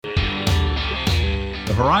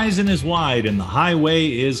The horizon is wide and the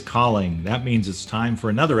highway is calling. That means it's time for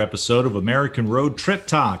another episode of American Road Trip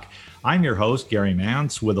Talk. I'm your host, Gary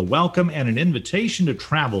Mance, with a welcome and an invitation to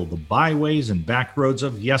travel the byways and back roads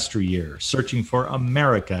of yesteryear, searching for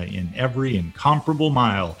America in every incomparable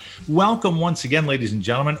mile. Welcome once again, ladies and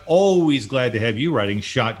gentlemen. Always glad to have you riding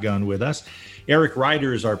shotgun with us. Eric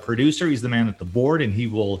Ryder is our producer. He's the man at the board, and he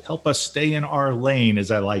will help us stay in our lane,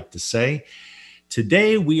 as I like to say.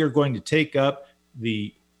 Today, we are going to take up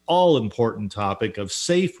the all-important topic of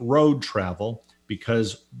safe road travel,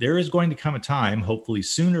 because there is going to come a time, hopefully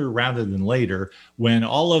sooner rather than later, when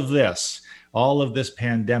all of this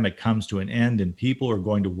pandemic comes to an end and people are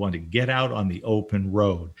going to want to get out on the open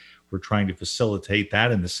road. We're trying to facilitate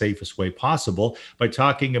that in the safest way possible by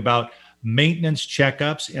talking about maintenance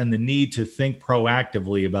checkups and the need to think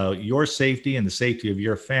proactively about your safety and the safety of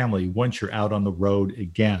your family once you're out on the road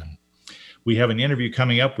again. We have an interview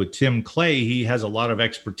coming up with Tim Clay. He has a lot of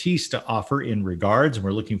expertise to offer in regards, and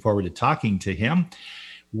we're looking forward to talking to him.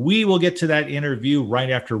 We will get to that interview right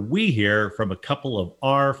after we hear from a couple of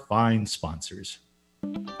our fine sponsors.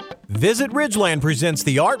 Visit Ridgeland presents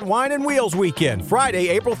the Art, Wine, and Wheels Weekend, Friday,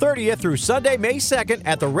 April 30th through Sunday, May 2nd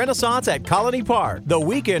at the Renaissance at Colony Park. The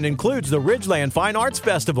weekend includes the Ridgeland Fine Arts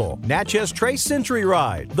Festival, Natchez Trace Century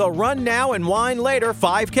Ride, the Run Now and Wine Later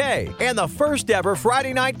 5K, and the first ever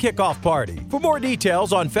Friday night kickoff party. For more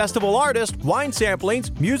details on festival artists, wine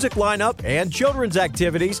samplings, music lineup, and children's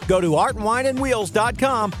activities, go to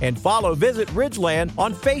artwineandwheels.com and follow Visit Ridgeland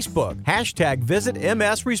on Facebook. Hashtag Visit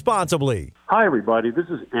MS Responsibly. Hi, everybody. This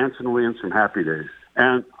is Anson Williams from Happy Days,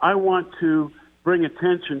 and I want to bring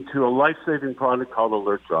attention to a life-saving product called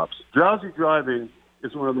Alert Drops. Drowsy driving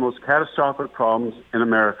is one of the most catastrophic problems in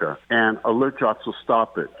America, and Alert Drops will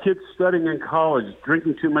stop it. Kids studying in college,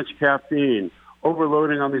 drinking too much caffeine,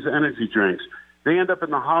 overloading on these energy drinks, they end up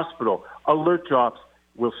in the hospital. Alert Drops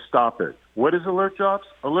will stop it. What is Alert Drops?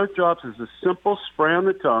 Alert Drops is a simple spray on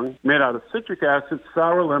the tongue made out of citric acid,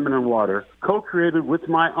 sour lemon, and water, co-created with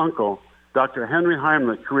my uncle, Dr. Henry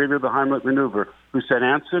Heimlich, creator of the Heimlich maneuver, who said,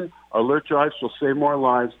 Anson, Alert Drops will save more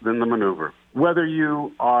lives than the maneuver. Whether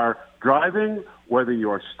you are driving, whether you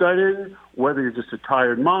are studying, whether you're just a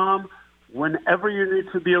tired mom, whenever you need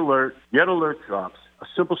to be alert, get Alert Drops. A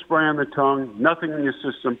simple spray on the tongue, nothing in your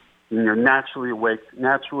system, and you're naturally awake,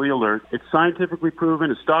 naturally alert. It's scientifically proven.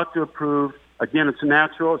 It's doctor approved. Again, it's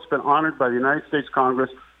natural. It's been honored by the United States Congress.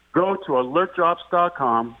 Go to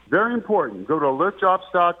alertdrops.com. Very important. Go to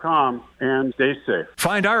alertdrops.com and stay safe.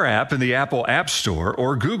 Find our app in the Apple App Store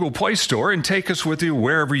or Google Play Store and take us with you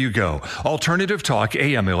wherever you go. Alternative Talk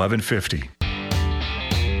AM 1150.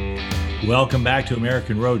 Welcome back to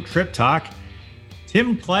American Road Trip Talk.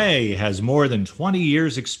 Tim Clay has more than 20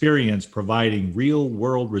 years experience providing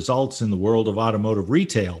real-world results in the world of automotive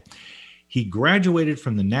retail. He graduated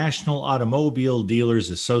from the National Automobile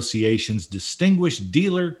Dealers Association's Distinguished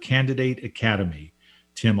Dealer Candidate Academy.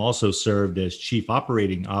 Tim also served as Chief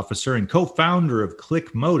Operating Officer and co-founder of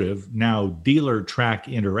ClickMotive, now Dealer Track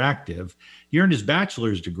Interactive. He earned his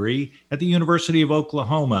bachelor's degree at the University of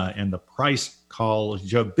Oklahoma and the Price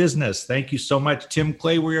College of Business. Thank you so much, Tim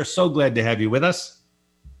Clay. We are so glad to have you with us.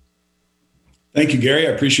 Thank you, Gary.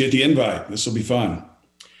 I appreciate the invite. This will be fun.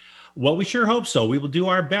 Well, we sure hope so. We will do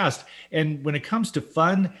our best. And when it comes to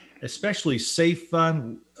fun, especially safe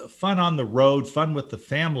fun, fun on the road, fun with the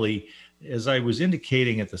family, as I was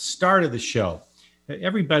indicating at the start of the show,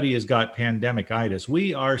 everybody has got pandemic-itis.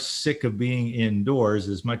 We are sick of being indoors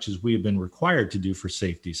as much as we have been required to do for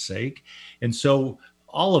safety's sake. And so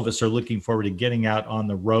all of us are looking forward to getting out on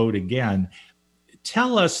the road again.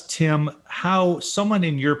 Tell us, Tim, how someone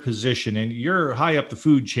in your position, and you're high up the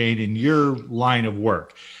food chain in your line of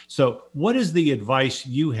work. So what is the advice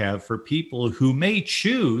you have for people who may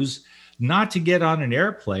choose not to get on an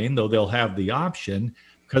airplane, though they'll have the option?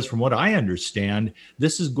 Because from what I understand,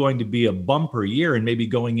 this is going to be a bumper year and maybe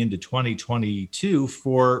going into 2022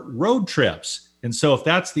 for road trips. And so if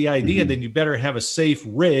that's the idea, then you better have a safe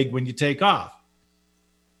rig when you take off.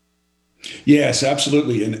 Yes,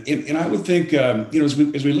 absolutely. And I would think, as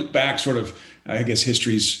we look back, sort of, I guess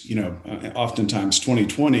history's, oftentimes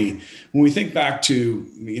 2020, when we think back to,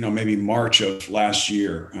 maybe March of last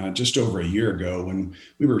year, just over a year ago, when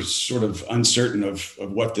we were sort of uncertain of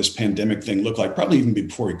what this pandemic thing looked like, probably even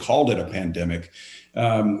before we called it a pandemic,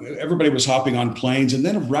 everybody was hopping on planes. And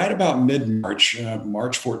then right about mid-March,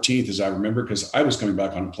 March 14th, as I remember, because I was coming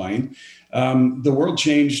back on a plane, the world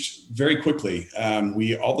changed very quickly.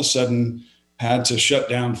 We all of a sudden had to shut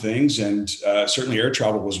down things, and certainly air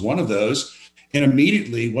travel was one of those. And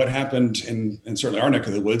immediately what happened in certainly our neck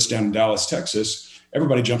of the woods down in Dallas, Texas,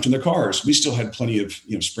 everybody jumped in their cars. We still had plenty of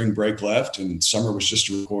spring break left, and summer was just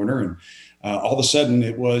around the corner. And all of a sudden,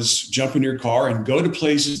 it was jump in your car and go to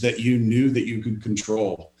places that you knew that you could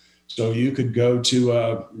control. So you could go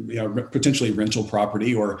to potentially rental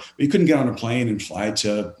property, or you couldn't get on a plane and fly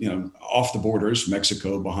to off the borders,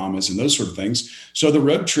 Mexico, Bahamas, and those sort of things. So the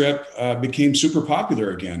road trip became super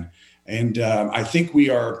popular again. And I think we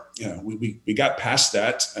got past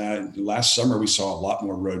that. Last summer, we saw a lot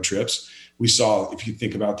more road trips. We saw, if you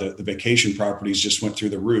think about the vacation properties, just went through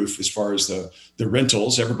the roof as far as the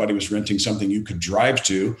rentals. Everybody was renting something you could drive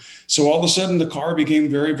to. So all of a sudden, the car became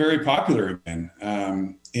very, very popular again.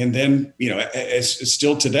 And then, as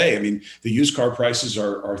still today, I mean, the used car prices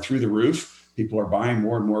are through the roof. People are buying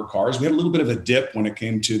more and more cars. We had a little bit of a dip when it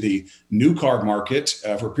came to the new car market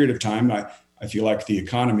for a period of time. I feel like the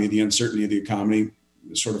uncertainty of the economy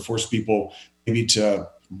sort of forced people maybe to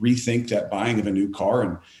rethink that buying of a new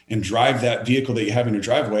car and drive that vehicle that you have in your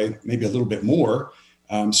driveway maybe a little bit more.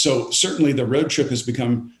 So certainly the road trip has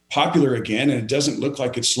become popular again, and it doesn't look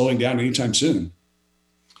like it's slowing down anytime soon.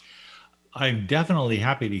 I'm definitely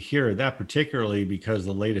happy to hear that, particularly because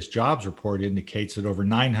the latest jobs report indicates that over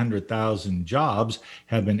 900,000 jobs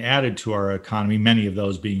have been added to our economy, many of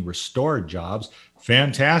those being restored jobs.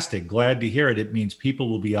 Fantastic. Glad to hear it. It means people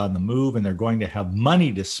will be on the move and they're going to have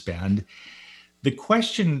money to spend. The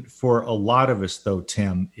question for a lot of us, though,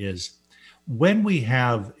 Tim, is when we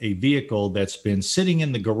have a vehicle that's been sitting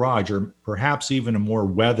in the garage or perhaps even a more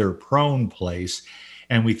weather-prone place,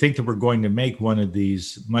 and we think that we're going to make one of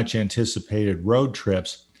these much anticipated road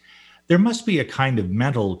trips, there must be a kind of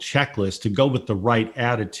mental checklist to go with the right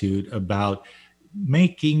attitude about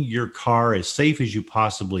making your car as safe as you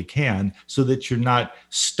possibly can so that you're not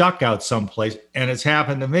stuck out someplace. And it's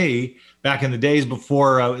happened to me back in the days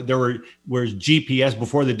before there was GPS,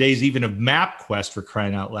 before the days even of MapQuest, for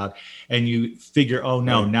crying out loud. And you figure, oh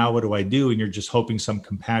no, now what do I do? And you're just hoping some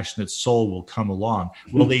compassionate soul will come along.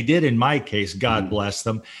 Well, they did in my case, God bless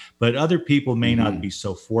them, but other people may not be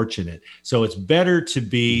so fortunate. So it's better to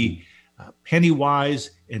be penny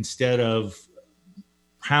wise instead of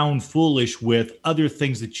pound foolish with other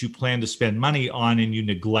things that you plan to spend money on and you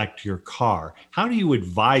neglect your car. How do you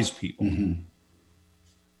advise people?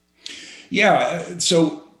 Yeah,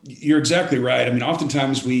 so you're exactly right. I mean,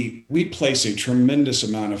 oftentimes we place a tremendous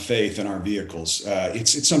amount of faith in our vehicles.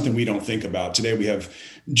 It's something we don't think about. Today we have,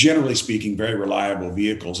 generally speaking, very reliable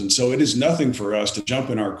vehicles. And so it is nothing for us to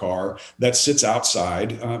jump in our car that sits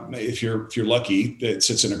outside. If you're lucky, it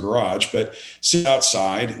sits in a garage, but sit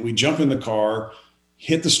outside. We jump in the car,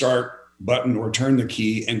 hit the start button or turn the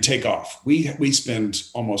key and take off. We spend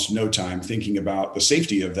almost no time thinking about the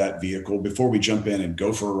safety of that vehicle before we jump in and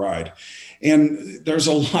go for a ride. And there's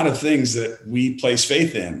a lot of things that we place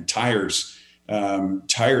faith in. Tires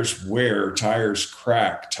wear, tires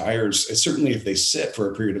crack, certainly if they sit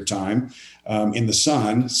for a period of time in the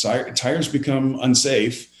sun, tires become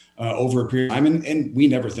unsafe over a period of time. And we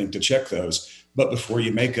never think to check those. But before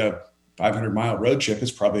you make a 500-mile road trip,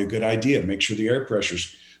 it's probably a good idea. Make sure the air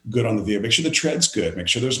pressure's good on the vehicle. Make sure the tread's good. Make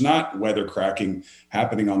sure there's not weather cracking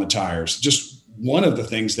happening on the tires. Just one of the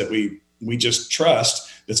things that we just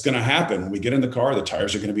trust that's going to happen when we get in the car, the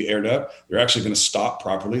tires are going to be aired up. They're actually going to stop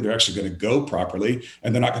properly. They're actually going to go properly,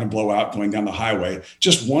 and they're not going to blow out going down the highway.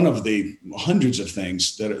 Just one of the hundreds of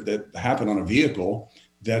things that happen on a vehicle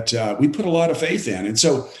that we put a lot of faith in. And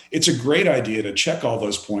so it's a great idea to check all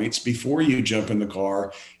those points before you jump in the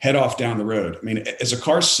car, head off down the road. I mean, as a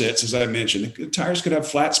car sits, as I mentioned, the tires could have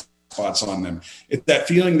flat spots on them. It's that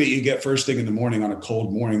feeling that you get first thing in the morning on a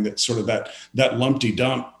cold morning, that sort of that lumpty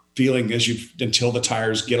dump feeling until the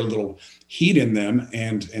tires get a little heat in them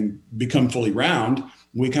and become fully round.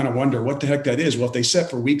 We kind of wonder what the heck that is. Well, if they set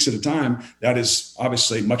for weeks at a time, that is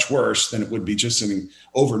obviously much worse than it would be just sitting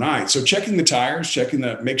overnight. So checking the tires,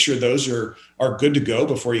 make sure those are good to go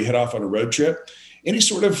before you head off on a road trip. Any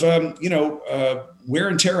sort of, wear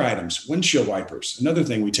and tear items, windshield wipers, another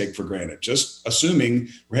thing we take for granted, just assuming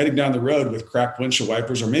we're heading down the road with cracked windshield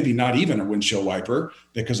wipers, or maybe not even a windshield wiper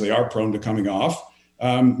because they are prone to coming off.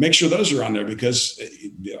 Make sure those are on there, because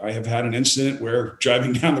I have had an incident where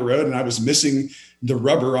driving down the road and I was missing the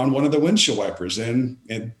rubber on one of the windshield wipers, and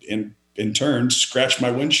in turn scratched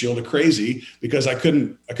my windshield to crazy because I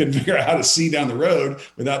couldn't figure out how to see down the road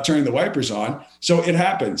without turning the wipers on. So it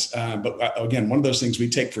happens. But again, one of those things we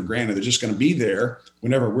take for granted. They're just going to be there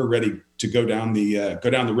whenever we're ready to go down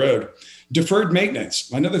the road. Deferred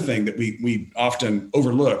maintenance, another thing that we often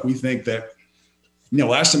overlook. We think that,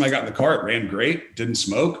 last time I got in the car, it ran great, didn't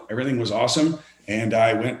smoke, everything was awesome. And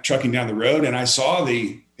I went trucking down the road and I saw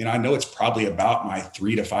I know it's probably about my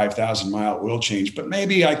 3,000 to 5,000 mile oil change, but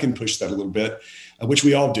maybe I can push that a little bit. which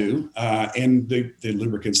we all do. And the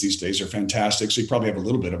lubricants these days are fantastic. So you probably have a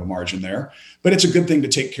little bit of a margin there, but it's a good thing to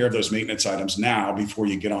take care of those maintenance items now before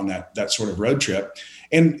you get on that sort of road trip.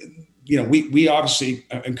 And, we obviously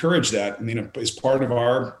encourage that. I mean, as part of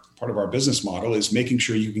our business model is making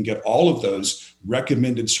sure you can get all of those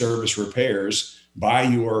recommended service repairs by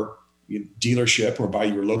your dealership or by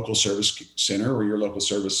your local service center or your local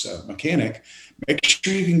service mechanic. Make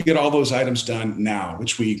sure you can get all those items done now,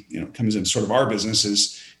 which comes in sort of our business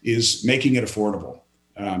is making it affordable.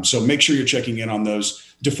 So make sure you're checking in on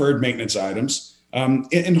those deferred maintenance items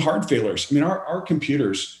and hard failures. I mean, our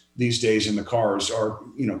computers these days in the cars are,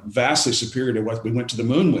 vastly superior to what we went to the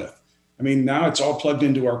moon with. I mean, now it's all plugged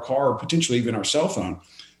into our car, or potentially even our cell phone.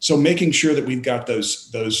 So making sure that we've got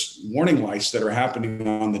those warning lights that are happening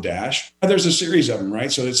on the dash. There's a series of them,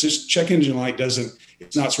 right? So it's just check engine light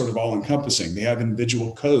it's not sort of all encompassing. They have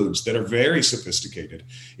individual codes that are very sophisticated.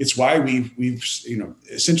 It's why we've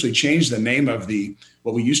essentially changed the name of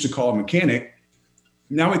what we used to call a mechanic.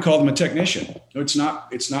 Now we call them a technician. No, it's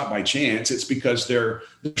not by chance. It's because their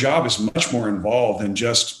job is much more involved than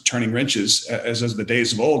just turning wrenches, as the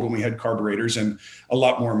days of old when we had carburetors and a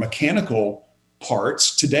lot more mechanical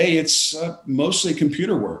parts. Today, it's mostly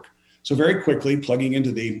computer work. So very quickly plugging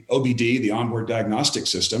into the OBD, the onboard diagnostic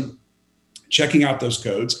system, checking out those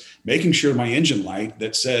codes, making sure my engine light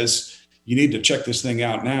that says you need to check this thing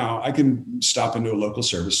out now, I can stop into a local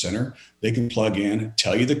service center. They can plug in,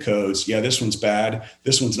 tell you the codes. Yeah, this one's bad.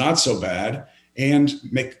 This one's not so bad. And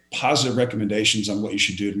make positive recommendations on what you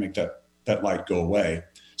should do to make that light go away.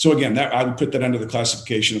 So again, that I would put that under the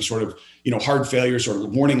classification of sort of, hard failures or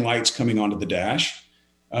warning lights coming onto the dash.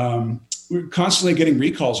 We're constantly getting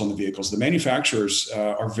recalls on the vehicles. The manufacturers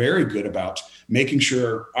are very good about making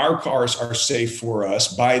sure our cars are safe for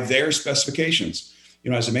us by their specifications.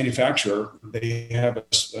 As a manufacturer, they have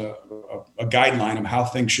a guideline of how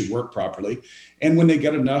things should work properly. And when they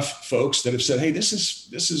get enough folks that have said, hey, this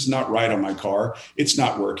is not right on my car, it's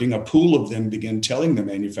not working, a pool of them begin telling the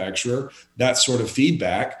manufacturer that sort of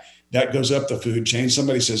feedback. That goes up the food chain.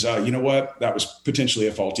 Somebody says, you know what, that was potentially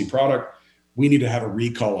a faulty product. We need to have a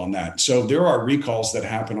recall on that. So there are recalls that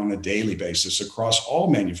happen on a daily basis across all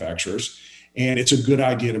manufacturers. And it's a good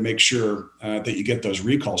idea to make sure that you get those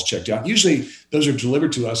recalls checked out. Usually those are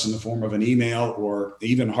delivered to us in the form of an email or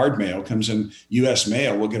even hard mail. Comes in US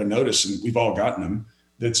mail. We'll get a notice, and we've all gotten them,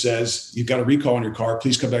 that says, you've got a recall on your car.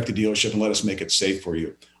 Please come back to dealership and let us make it safe for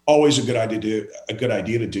you. Always a good idea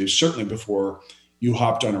to do, certainly before you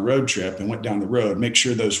hopped on a road trip and went down the road. Make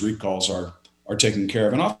sure those recalls are taken care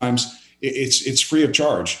of. And oftentimes it's free of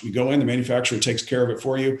charge. You go in, the manufacturer takes care of it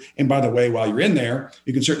for you. And by the way, while you're in there,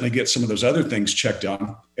 you can certainly get some of those other things checked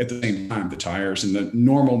on at the same time, the tires and the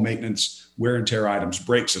normal maintenance wear and tear items.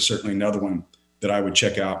 Brakes is certainly another one that I would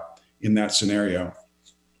check out in that scenario.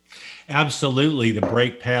 Absolutely. The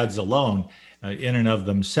brake pads alone, in and of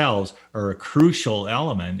themselves, are a crucial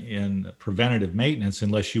element in preventative maintenance,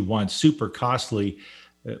 unless you want super costly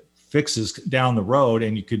fixes down the road,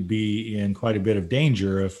 and you could be in quite a bit of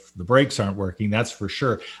danger if the brakes aren't working. That's for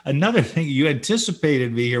sure. Another thing, you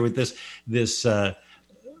anticipated me here with this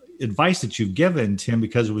advice that you've given, Tim,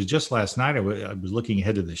 because it was just last night. I was looking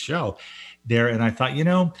ahead to the show there, and I thought,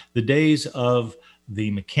 the days of the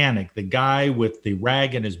mechanic, the guy with the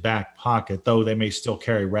rag in his back pocket, though they may still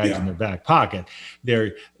carry rags in their back pocket,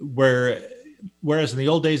 whereas in the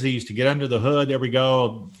old days, they used to get under the hood. There we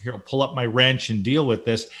go. Here, I'll pull up my wrench and deal with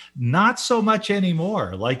this. Not so much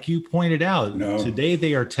anymore. Like you pointed out, Today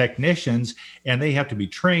they are technicians, and they have to be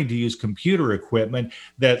trained to use computer equipment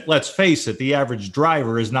that, let's face it, the average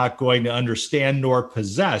driver is not going to understand nor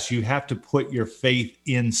possess. You have to put your faith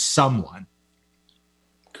in someone.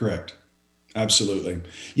 Correct. Absolutely.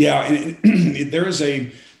 Yeah. And there's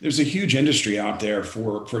a huge industry out there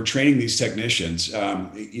for training these technicians.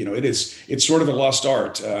 It's sort of a lost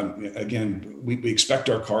art. Again, we expect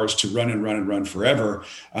our cars to run and run and run forever.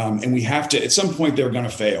 And we have to, at some point, they're going to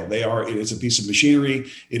fail. It is a piece of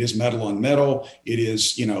machinery. It is metal on metal. It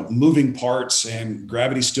is, moving parts, and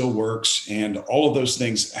gravity still works. And all of those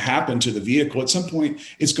things happen to the vehicle. At some point,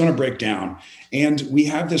 it's going to break down. And we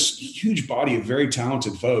have this huge body of very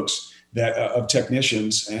talented folks of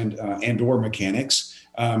technicians and or mechanics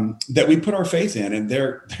that we put our faith in, and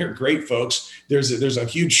they're great folks. There's a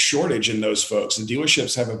huge shortage in those folks, and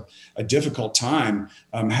dealerships have a difficult time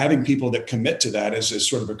having people that commit to that as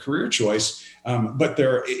sort of a career choice. But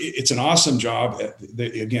it's an awesome job.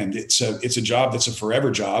 Again, it's a job that's a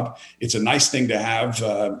forever job. It's a nice thing to have,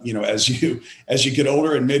 as you get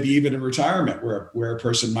older, and maybe even in retirement, where a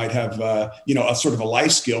person might have, a sort of a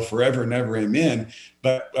life skill forever and ever, amen.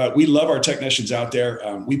 But we love our technicians out there.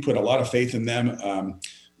 We put a lot of faith in them,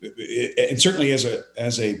 and certainly as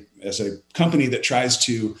a company that tries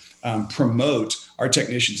to promote our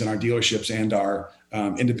technicians and our dealerships and our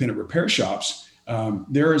independent repair shops.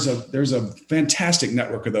 There's a fantastic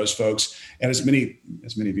network of those folks, and as many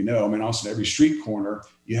of you know, also in every street corner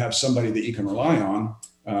you have somebody that you can rely on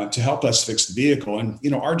to help us fix the vehicle.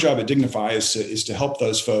 And our job at DigniFi is to help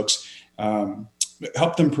those folks,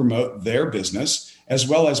 help them promote their business, as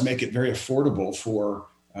well as make it very affordable for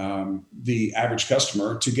the average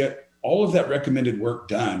customer to get all of that recommended work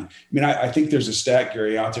done. I think there's a stat,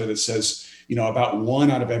 Gary, out there that says, about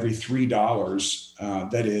 $1 out of every $3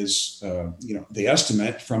 that is, the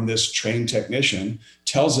estimate from this trained technician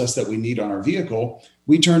tells us that we need on our vehicle,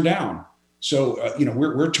 we turn down. So,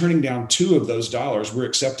 we're turning down $2 of those dollars. We're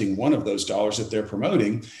accepting $1 of those dollars that they're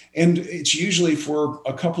promoting. And it's usually for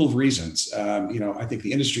a couple of reasons. I think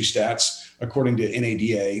the industry stats, according to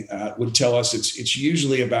NADA, would tell us it's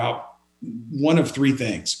usually about one of three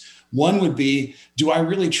things. One would be, do I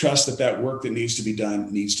really trust that work that needs to be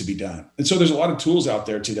done needs to be done? And so there's a lot of tools out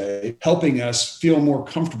there today helping us feel more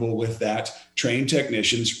comfortable with that trained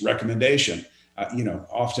technician's recommendation.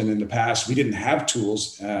 Often in the past, we didn't have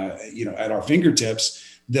tools, at our fingertips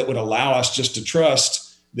that would allow us just to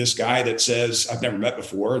trust this guy that says, I've never met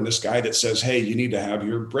before, and this guy that says, hey, you need to have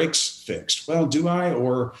your brakes fixed. Well, do I,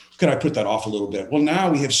 or could I put that off a little bit? Well, now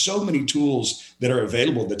we have so many tools that are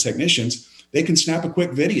available to technicians. They can snap a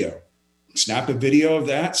quick video. Snap a video of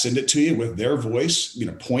that, send it to you with their voice,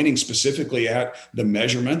 pointing specifically at the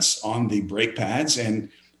measurements on the brake pads and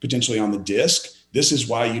potentially on the disc. This is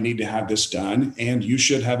why you need to have this done, and you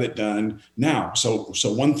should have it done now. So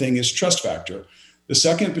one thing is trust factor. The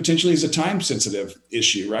second potentially is a time sensitive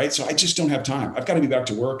issue, right? So I just don't have time. I've got to be back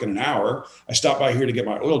to work in an hour. I stopped by here to get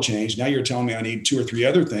my oil changed. Now you're telling me I need 2 or 3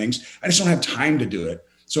 other things. I just don't have time to do it.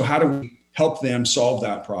 So how do we help them solve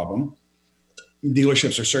that problem?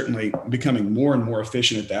 Dealerships are certainly becoming more and more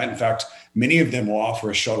efficient at that. In fact, many of them will offer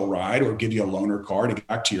a shuttle ride or give you a loaner car to get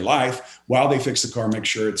back to your life while they fix the car, make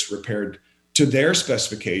sure it's repaired to their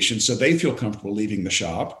specifications so they feel comfortable leaving the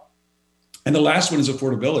shop. And the last one is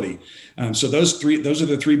affordability. So those are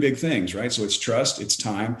the 3 big things, right? So it's trust, it's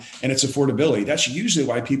time, and it's affordability. That's usually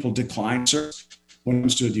why people decline service when it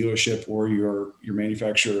comes to a dealership or your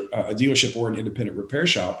manufacturer, a dealership or an independent repair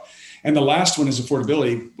shop. And the last one is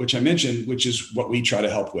affordability, which I mentioned, which is what we try to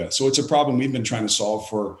help with. So it's a problem we've been trying to solve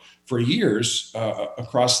for years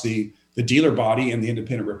across the dealer body and the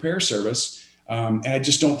independent repair service. And I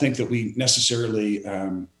just don't think that we necessarily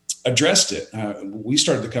addressed it. We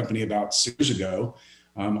started the company about 6 years ago.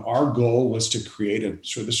 Our goal was to create a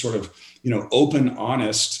sort of open,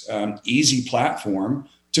 honest, easy platform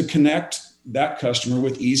to connect that customer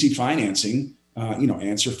with easy financing.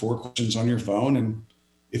 Answer 4 questions on your phone, and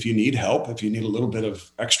if you need help, if you need a little bit of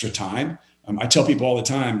extra time, I tell people all the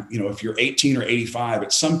time, if you're 18 or 85,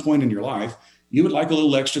 at some point in your life, you would like a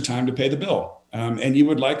little extra time to pay the bill. And you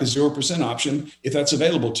would like a 0% option if that's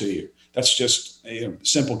available to you. That's just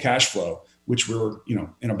simple cash flow, which we're,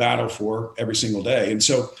 in a battle for every single day. And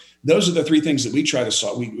so those are the 3 things that we try to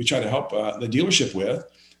solve. We try to help the dealership with,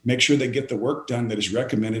 make sure they get the work done that is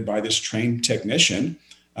recommended by this trained technician.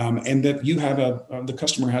 And that you have the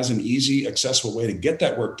customer has an easy, accessible way to get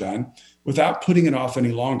that work done without putting it off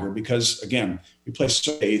any longer. Because again, we place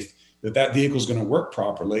faith that vehicle is going to work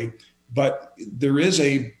properly. But there is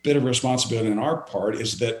a bit of responsibility on our part,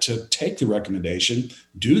 is that to take the recommendation,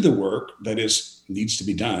 do the work that needs to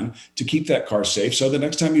be done to keep that car safe. So the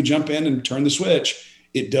next time you jump in and turn the switch,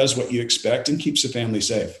 it does what you expect and keeps the family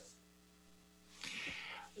safe.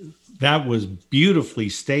 That was beautifully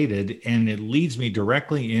stated, and it leads me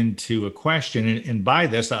directly into a question. And by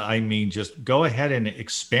this, I mean, just go ahead and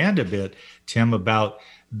expand a bit, Tim, about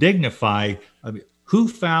DigniFi. Who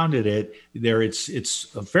founded it?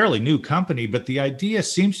 It's a fairly new company, but the idea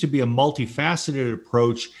seems to be a multifaceted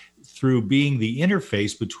approach through being the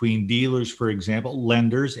interface between dealers, for example,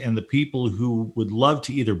 lenders, and the people who would love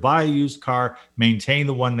to either buy a used car, maintain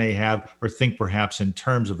the one they have, or think perhaps in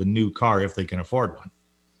terms of a new car if they can afford one.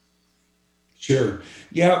 Sure.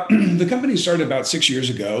 Yeah, the company started about 6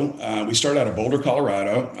 years ago. We started out of Boulder,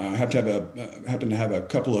 Colorado. Happened to have a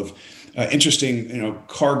couple of interesting,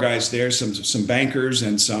 car guys there, some bankers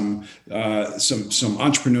and some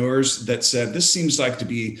entrepreneurs that said this seems like to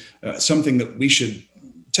be something that we should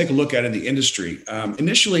take a look at in the industry.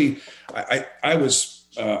 Initially,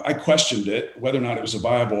 I questioned it, whether or not it was a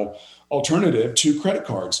viable alternative to credit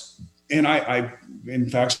cards. And I, in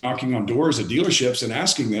fact, knocking on doors at dealerships and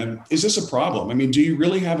asking them, is this a problem? I mean, do you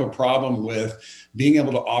really have a problem with being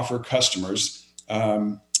able to offer customers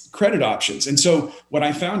credit options? And so what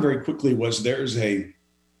I found very quickly was there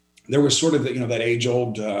was sort of, that age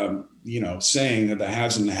old, saying that the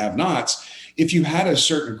haves and the have nots. If you had a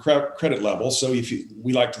certain credit level, so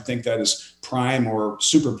we like to think that is prime or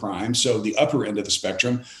super prime, so the upper end of the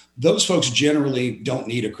spectrum, those folks generally don't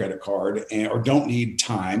need a credit card or don't need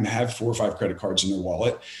time, have 4 or 5 credit cards in their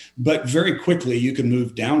wallet. But very quickly, you can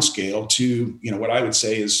move downscale to, what I would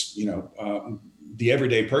say is, the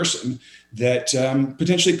everyday person that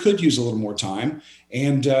potentially could use a little more time.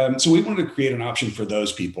 And so we wanted to create an option for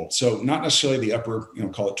those people. So not necessarily the upper,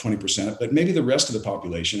 call it 20%, but maybe the rest of the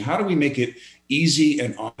population. How do we make it easy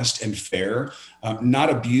and honest and fair, not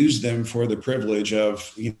abuse them for the privilege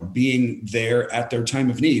of being there at their time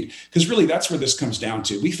of need? Because really that's where this comes down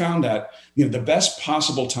to. We found that the best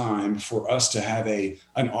possible time for us to have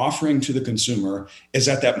an offering to the consumer is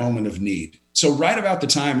at that moment of need. So right about the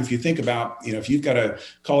time, if you think about, if you've got to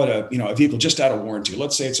call it a vehicle just out of warranty,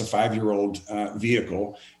 let's say it's a 5-year-old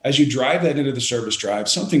vehicle, as you drive that into the service drive,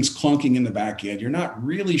 something's clunking in the back end. You're not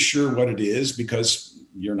really sure what it is because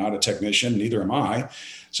you're not a technician, neither am I.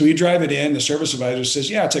 So you drive it in, the service advisor says,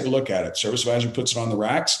 yeah, take a look at it. Service advisor puts it on the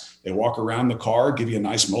racks. They walk around the car, give you a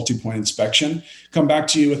nice multi-point inspection, come back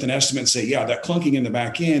to you with an estimate and say, yeah, that clunking in the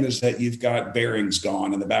back end is that you've got bearings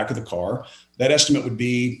gone in the back of the car. That estimate would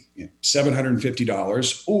be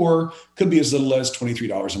 $750 or could be as little as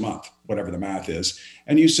 $23 a month, whatever the math is.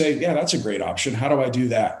 And you say, yeah, that's a great option. How do I do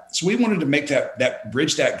that? So we wanted to make that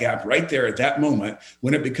bridge that gap right there at that moment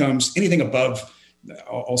when it becomes anything above.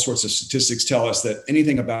 All sorts of statistics tell us that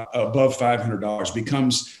anything above $500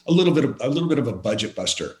 becomes a little bit of a budget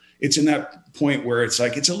buster. It's in that point where it's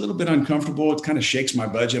like, it's a little bit uncomfortable. It kind of shakes my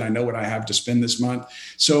budget. I know what I have to spend this month.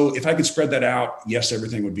 So if I could spread that out, yes,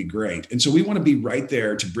 everything would be great. And so we want to be right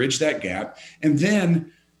there to bridge that gap and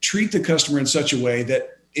then treat the customer in such a way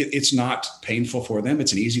that it's not painful for them.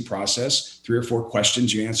 It's an easy process. 3 or 4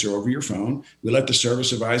 questions you answer over your phone. We let the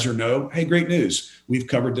service advisor know, hey, great news. We've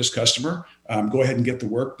covered this customer. Go ahead and get the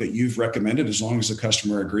work that you've recommended as long as the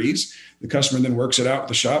customer agrees. The customer then works it out with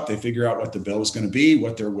the shop. They figure out what the bill is going to be,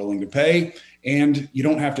 what they're willing to pay. And you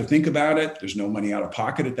don't have to think about it. There's no money out of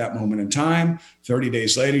pocket at that moment in time. 30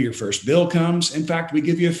 days later, your first bill comes. In fact, we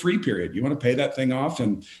give you a free period. You want to pay that thing off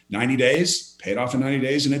in 90 days, pay it off in 90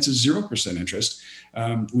 days, and it's a 0% interest.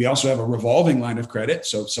 We also have a revolving line of credit.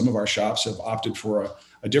 So some of our shops have opted for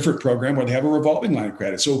a different program where they have a revolving line of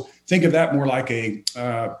credit. So think of that more like a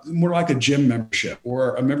gym membership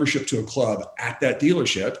or a membership to a club at that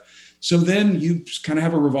dealership. So then you kind of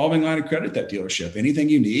have a revolving line of credit at that dealership. Anything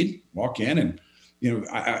you need, walk in. And,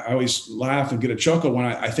 I always laugh and get a chuckle when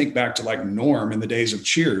I think back to like Norm in the days of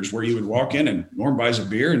Cheers, where you would walk in and Norm buys a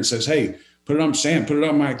beer and says, hey, put it on Sam, put it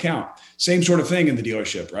on my account. Same sort of thing in the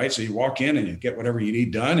dealership, right? So you walk in and you get whatever you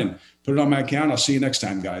need done and put it on my account. I'll see you next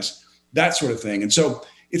time, guys. That sort of thing. And so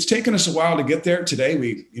it's taken us a while to get there.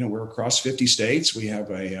 Today, we're across 50 states. We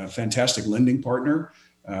have a fantastic lending partner.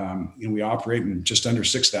 We operate in just under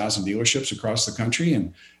 6,000 dealerships across the country.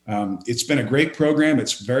 And it's been a great program.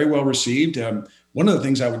 It's very well received. One of the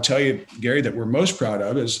things I would tell you, Gary, that we're most proud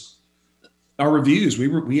of is our reviews.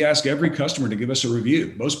 We ask every customer to give us a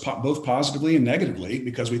review, both positively and negatively,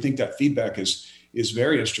 because we think that feedback is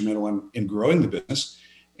very instrumental in growing the business.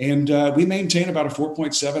 And we maintain about a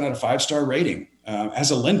 4.7 out of 5-star rating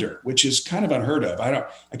as a lender, which is kind of unheard of. I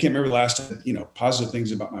can't remember the last time, positive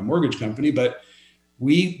things about my mortgage company, but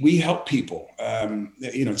we help people.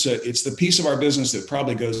 It's the piece of our business that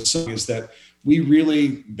probably goes is that we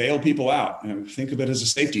really bail people out and think of it as a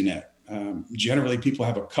safety net. Generally, people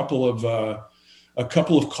have a couple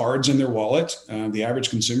of cards in their wallet. The average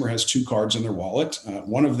consumer has 2 cards in their wallet.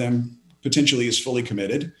 One of them potentially is fully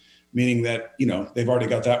committed, meaning that, they've already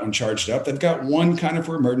got that one charged up. They've got one kind of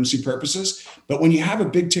for emergency purposes. But when you have a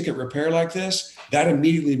big ticket repair like this, that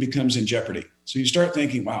immediately becomes in jeopardy. So you start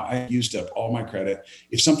thinking, wow, I used up all my credit.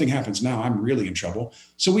 If something happens now, I'm really in trouble.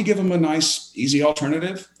 So we give them a nice, easy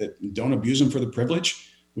alternative that don't abuse them for the privilege.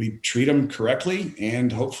 We treat them correctly, and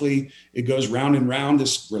hopefully it goes round and round,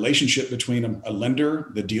 this relationship between a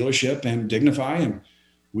lender, the dealership, and DigniFi.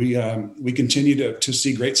 And we continue to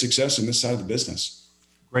see great success in this side of the business.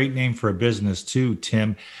 Great name for a business too,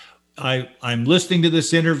 Tim. I'm listening to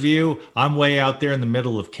this interview. I'm way out there in the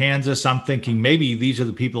middle of Kansas. I'm thinking maybe these are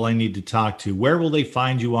the people I need to talk to. Where will they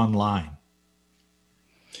find you online?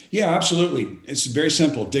 Yeah, absolutely. It's very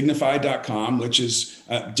simple. DigniFi.com, which is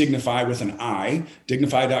DigniFi with an I.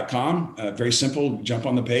 DigniFi.com, very simple. Jump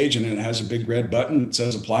on the page and it has a big red button that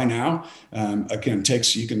says apply now. Again,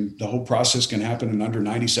 the whole process can happen in under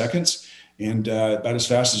 90 seconds and about as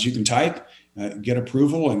fast as you can type, get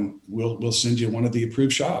approval, and we'll send you one of the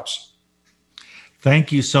approved shops.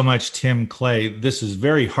 Thank you so much, Tim Clay. This is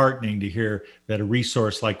very heartening to hear that a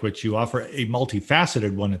resource like what you offer, a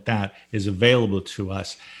multifaceted one at that, is available to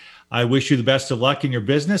us. I wish you the best of luck in your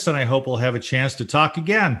business, and I hope we'll have a chance to talk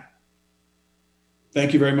again.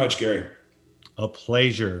 Thank you very much, Gary. A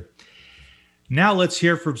pleasure. Now let's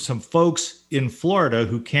hear from some folks in Florida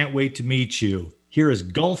who can't wait to meet you. Here is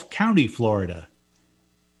Gulf County, Florida.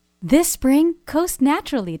 This spring, coast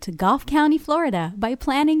naturally to Gulf County, Florida by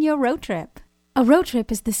planning your road trip. A road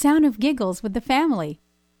trip is the sound of giggles with the family,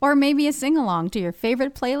 or maybe a sing-along to your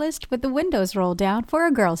favorite playlist with the windows rolled down for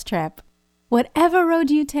a girls' trip. Whatever road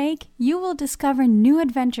you take, you will discover new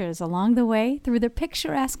adventures along the way through the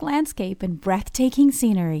picturesque landscape and breathtaking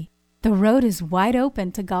scenery. The road is wide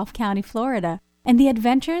open to Gulf County, Florida, and the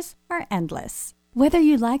adventures are endless. Whether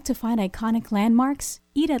you like to find iconic landmarks,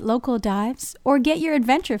 eat at local dives, or get your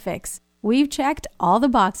adventure fix, we've checked all the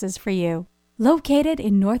boxes for you. Located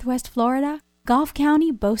in Northwest Florida, Gulf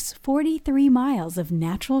County boasts 43 miles of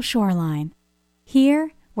natural shoreline.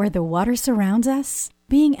 Here, where the water surrounds us,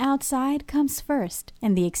 being outside comes first,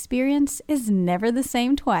 and the experience is never the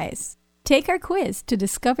same twice. Take our quiz to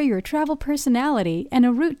discover your travel personality and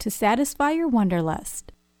a route to satisfy your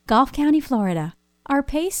wanderlust. Gulf County, Florida. Our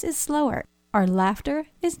pace is slower. Our laughter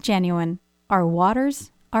is genuine. Our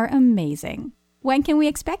waters are amazing. When can we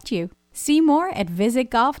expect you? See more at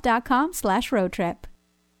visitgulf.com/roadtrip.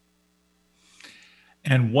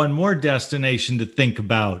 And one more destination to think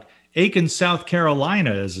about. Aiken, South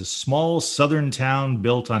Carolina is a small southern town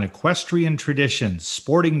built on equestrian traditions,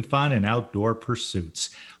 sporting fun, and outdoor pursuits.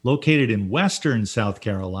 Located in western South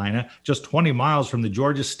Carolina, just 20 miles from the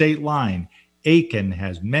Georgia state line, Aiken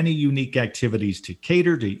has many unique activities to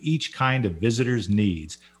cater to each kind of visitor's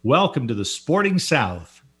needs. Welcome to the Sporting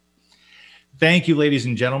South. Thank you, ladies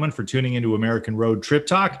and gentlemen, for tuning into American Road Trip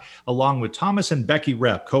Talk, along with Thomas and Becky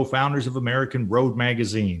Repp, co-founders of American Road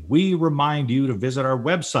Magazine. We remind you to visit our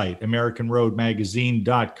website,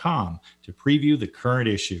 AmericanRoadMagazine.com, to preview the current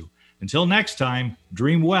issue. Until next time,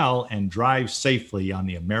 dream well and drive safely on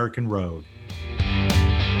the American road.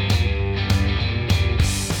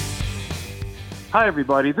 Hi,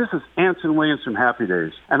 everybody. This is Anson Williams from Happy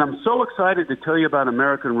Days, and I'm so excited to tell you about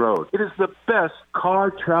American Road. It is the best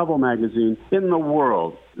car travel magazine in the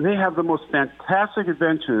world. They have the most fantastic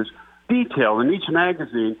adventures detailed in each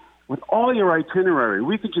magazine with all your itinerary.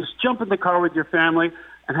 We could just jump in the car with your family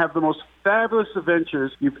and have the most fabulous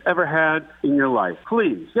adventures you've ever had in your life.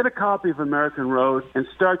 Please get a copy of American Road and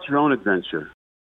start your own adventure.